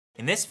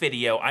In this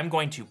video, I'm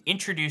going to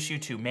introduce you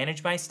to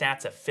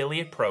ManageByStats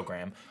affiliate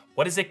program.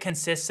 What does it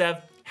consist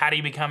of? How do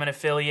you become an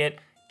affiliate?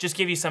 Just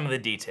give you some of the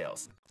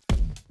details.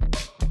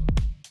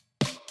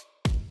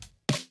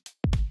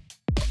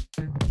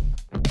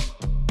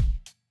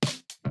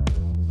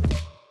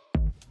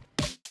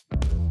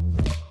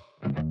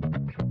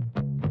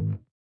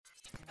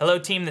 Hello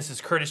team, this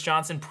is Curtis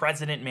Johnson,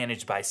 President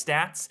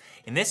ManageByStats.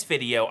 In this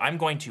video, I'm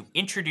going to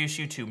introduce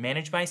you to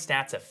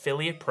ManageByStats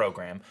affiliate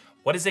program.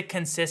 What does it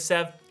consist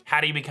of? How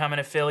do you become an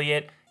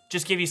affiliate?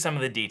 Just give you some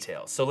of the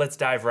details. So let's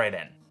dive right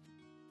in.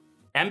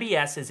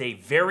 MBS is a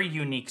very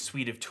unique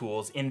suite of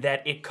tools in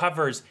that it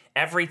covers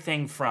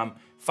everything from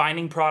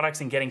finding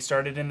products and getting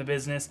started in the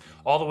business,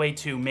 all the way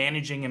to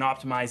managing and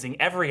optimizing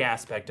every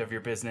aspect of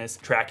your business,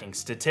 tracking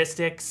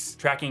statistics,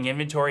 tracking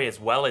inventory as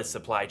well as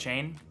supply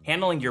chain,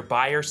 handling your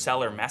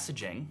buyer-seller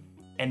messaging,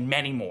 and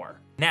many more.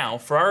 Now,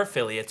 for our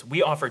affiliates,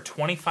 we offer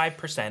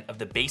 25% of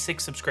the basic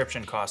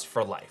subscription cost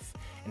for life.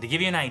 And to give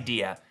you an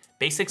idea,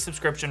 basic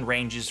subscription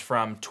ranges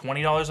from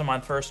 $20 a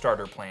month for a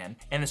starter plan,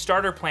 and the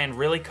starter plan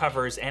really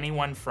covers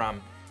anyone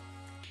from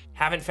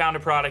haven't found a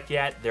product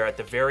yet, they're at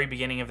the very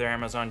beginning of their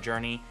Amazon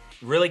journey,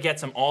 really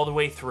gets them all the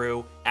way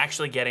through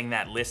actually getting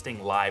that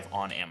listing live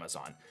on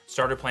Amazon.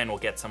 Starter plan will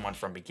get someone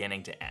from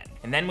beginning to end.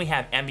 And then we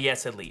have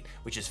MBS Elite,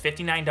 which is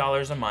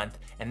 $59 a month,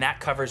 and that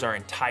covers our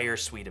entire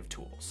suite of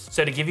tools.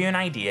 So to give you an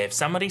idea, if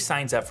somebody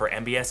signs up for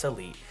MBS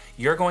Elite,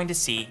 you're going to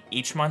see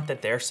each month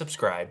that they're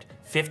subscribed,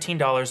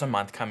 $15 a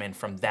month come in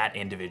from that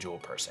individual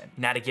person.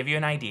 Now to give you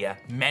an idea,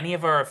 many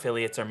of our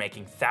affiliates are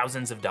making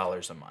thousands of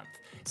dollars a month.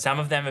 Some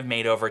of them have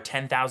made over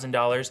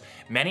 $10,000.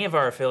 Many of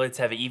our affiliates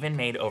have even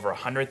made over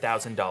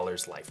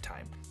 $100,000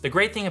 lifetime. The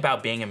great thing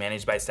about being a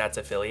ManageByStats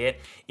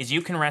affiliate is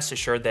you can rest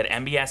assured that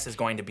MBS is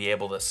going to be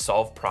able to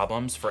solve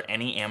problems for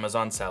any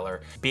Amazon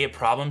seller, be it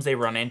problems they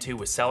run into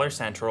with Seller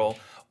Central,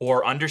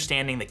 or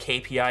understanding the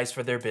KPIs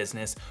for their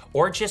business,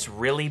 or just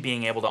really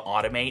being able to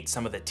automate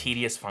some of the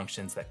tedious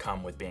functions that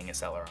come with being a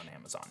seller on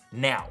Amazon.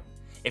 Now,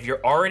 if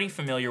you're already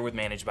familiar with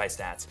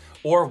ManageByStats,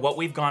 or what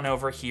we've gone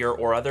over here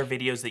or other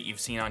videos that you've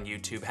seen on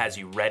YouTube has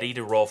you ready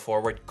to roll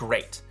forward,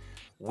 great.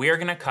 We're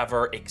gonna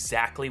cover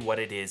exactly what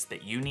it is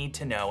that you need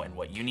to know and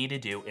what you need to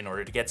do in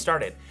order to get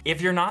started. If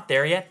you're not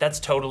there yet,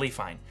 that's totally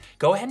fine.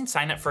 Go ahead and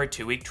sign up for a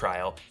 2-week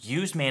trial,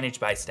 use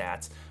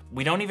ManageByStats.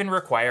 We don't even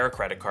require a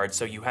credit card,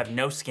 so you have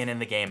no skin in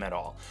the game at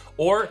all.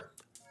 Or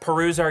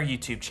peruse our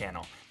YouTube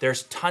channel.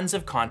 There's tons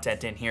of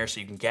content in here so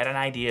you can get an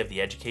idea of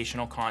the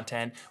educational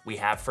content we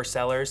have for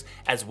sellers,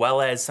 as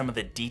well as some of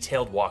the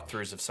detailed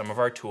walkthroughs of some of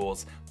our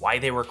tools, why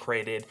they were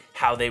created,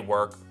 how they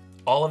work.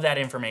 All of that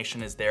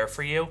information is there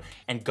for you,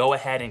 and go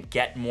ahead and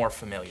get more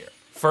familiar.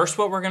 First,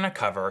 what we're gonna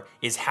cover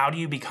is how do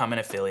you become an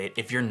affiliate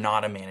if you're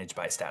not a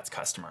ManageByStats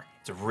customer.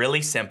 It's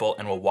really simple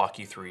and we'll walk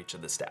you through each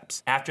of the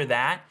steps. After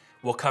that,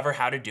 we'll cover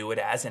how to do it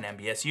as an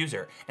MBS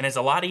user. And it's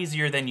a lot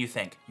easier than you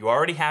think. You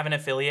already have an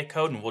affiliate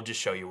code and we'll just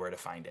show you where to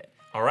find it.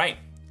 All right,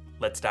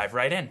 let's dive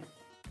right in.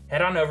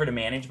 Head on over to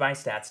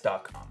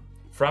ManageByStats.com.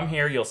 From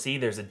here, you'll see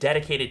there's a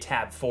dedicated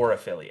tab for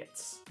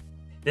affiliates.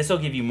 This will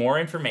give you more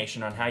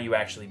information on how you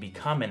actually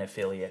become an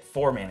affiliate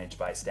for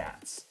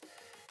ManageByStats.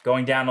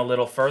 Going down a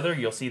little further,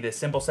 you'll see this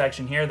simple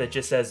section here that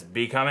just says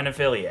become an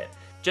affiliate.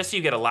 Just so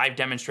you get a live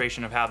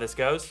demonstration of how this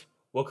goes,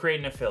 we'll create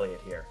an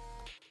affiliate here.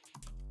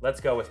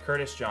 Let's go with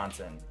Curtis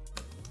Johnson.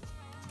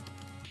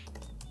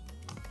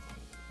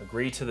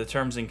 Agree to the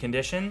terms and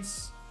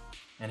conditions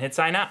and hit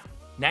sign up.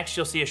 Next,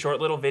 you'll see a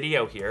short little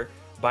video here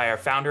by our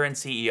founder and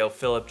CEO,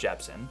 Philip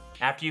Jepson.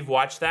 After you've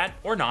watched that,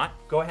 or not,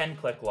 go ahead and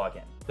click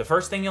login. The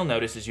first thing you'll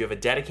notice is you have a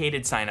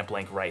dedicated sign up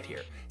link right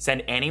here.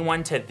 Send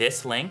anyone to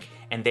this link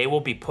and they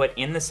will be put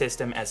in the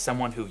system as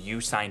someone who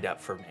you signed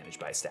up for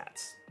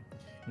ManageByStats.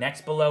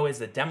 Next below is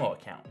the demo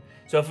account.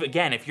 So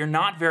if you're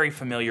not very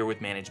familiar with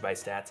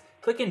ManageByStats,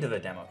 click into the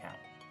demo account.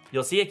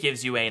 You'll see it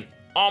gives you an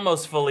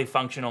almost fully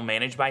functional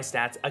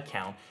ManageByStats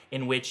account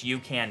in which you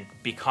can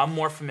become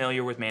more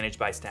familiar with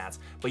ManageByStats,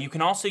 but you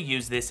can also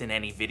use this in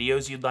any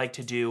videos you'd like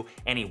to do,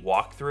 any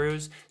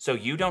walkthroughs, so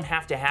you don't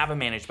have to have a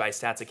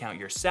ManageByStats account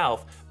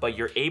yourself, but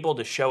you're able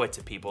to show it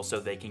to people so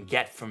they can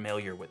get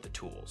familiar with the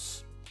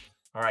tools.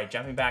 All right,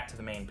 jumping back to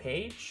the main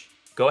page.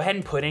 Go ahead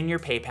and put in your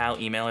PayPal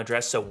email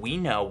address so we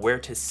know where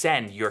to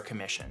send your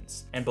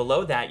commissions. And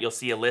below that, you'll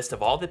see a list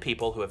of all the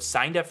people who have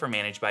signed up for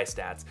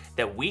ManageByStats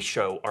that we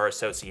show are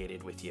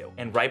associated with you.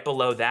 And right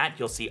below that,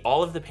 you'll see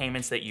all of the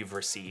payments that you've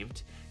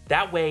received.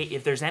 That way,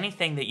 if there's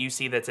anything that you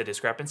see that's a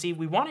discrepancy,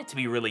 we want it to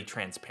be really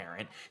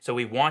transparent. So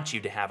we want you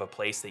to have a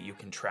place that you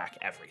can track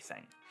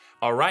everything.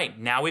 All right,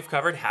 now we've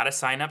covered how to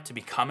sign up to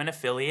become an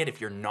affiliate if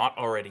you're not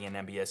already an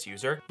MBS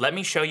user. Let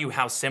me show you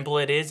how simple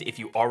it is if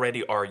you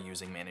already are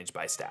using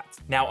ManageByStats.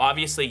 Now,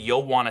 obviously,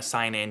 you'll want to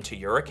sign in to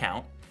your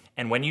account,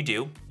 and when you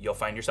do, you'll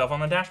find yourself on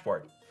the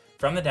dashboard.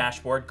 From the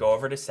dashboard, go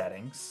over to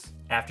Settings.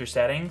 After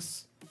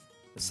Settings,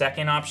 the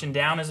second option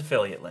down is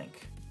Affiliate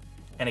Link.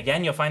 And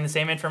again, you'll find the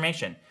same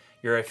information.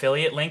 Your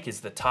affiliate link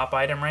is the top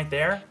item right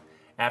there,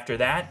 After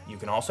that, you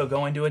can also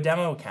go into a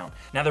demo account.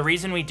 Now, the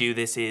reason we do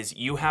this is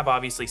you have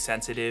obviously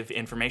sensitive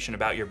information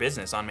about your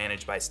business on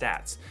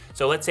ManageByStats.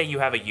 So let's say you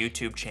have a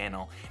YouTube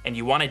channel and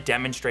you want to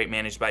demonstrate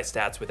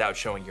ManageByStats without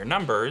showing your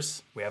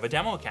numbers, we have a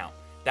demo account.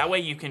 That way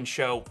you can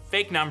show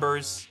fake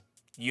numbers,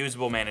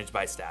 usable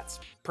ManageByStats.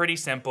 Pretty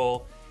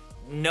simple,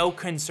 no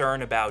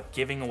concern about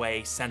giving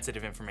away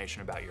sensitive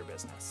information about your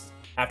business.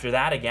 After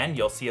that, again,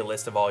 you'll see a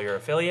list of all your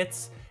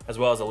affiliates, as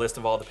well as a list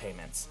of all the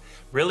payments.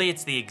 Really,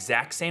 it's the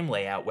exact same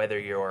layout, whether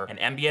you're an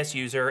MBS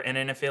user and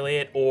an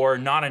affiliate or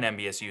not an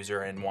MBS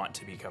user and want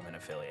to become an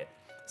affiliate.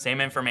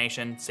 Same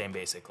information, same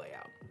basic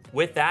layout.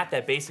 With that,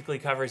 that basically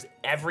covers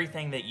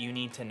everything that you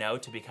need to know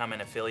to become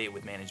an affiliate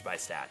with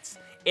ManageByStats.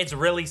 It's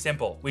really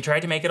simple. We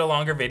tried to make it a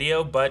longer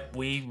video, but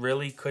we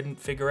really couldn't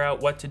figure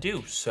out what to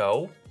do.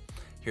 So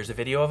here's a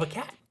video of a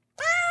cat.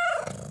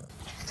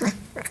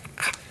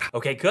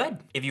 Okay, good.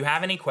 If you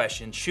have any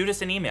questions, shoot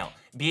us an email,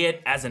 be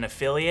it as an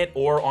affiliate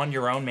or on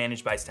your own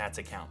ManageByStats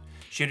account.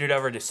 Shoot it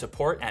over to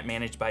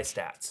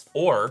support@ManageByStats.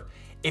 Or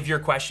if your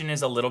question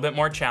is a little bit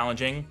more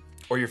challenging,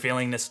 or you're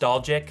feeling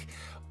nostalgic,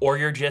 or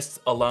you're just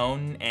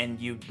alone and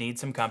you need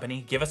some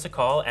company, give us a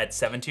call at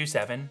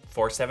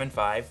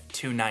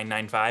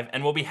 727-475-2995,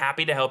 and we'll be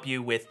happy to help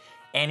you with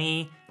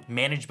any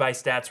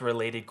ManageByStats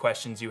related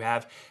questions you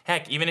have.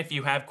 Heck, even if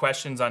you have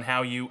questions on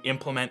how you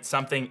implement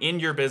something in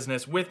your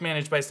business with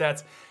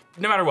ManageByStats,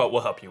 no matter what,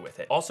 we'll help you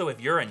with it. Also,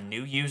 if you're a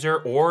new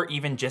user or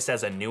even just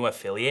as a new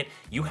affiliate,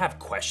 you have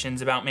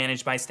questions about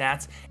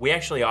ManageByStats, we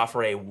actually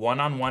offer a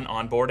one-on-one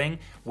onboarding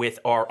with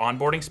our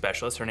onboarding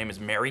specialist. Her name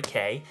is Mary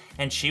Kay,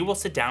 and she will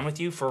sit down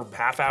with you for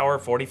half hour,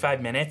 45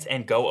 minutes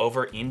and go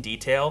over in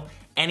detail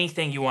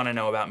anything you want to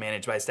know about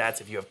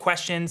ManageByStats. If you have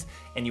questions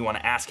and you want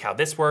to ask how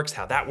this works,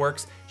 how that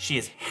works, she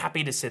is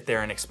happy to sit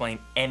there and explain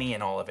any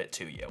and all of it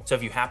to you. So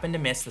if you happen to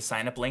miss the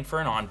sign up link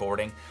for an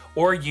onboarding,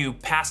 or you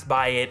passed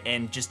by it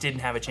and just didn't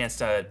have a chance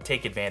to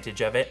take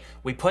advantage of it,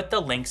 we put the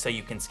link so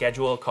you can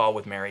schedule a call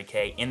with Mary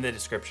Kay in the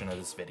description of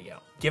this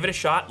video. Give it a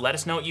shot, let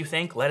us know what you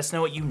think, let us know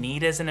what you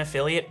need as an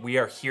affiliate. We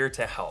are here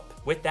to help.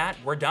 With that,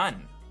 we're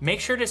done. Make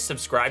sure to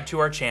subscribe to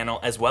our channel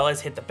as well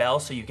as hit the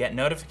bell so you get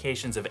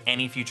notifications of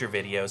any future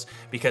videos,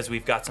 because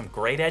we've got some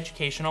great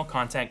educational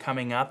content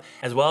coming up,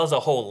 as well as a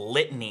whole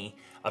litany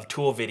of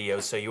tool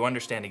videos so you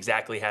understand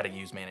exactly how to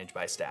use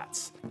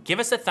ManageByStats. Give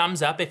us a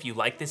thumbs up if you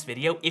like this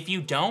video. If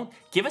you don't,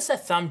 give us a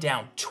thumb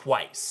down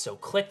twice. So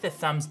click the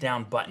thumbs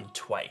down button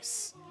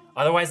twice.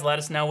 Otherwise, let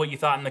us know what you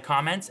thought in the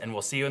comments, and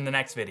we'll see you in the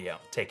next video.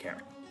 Take care.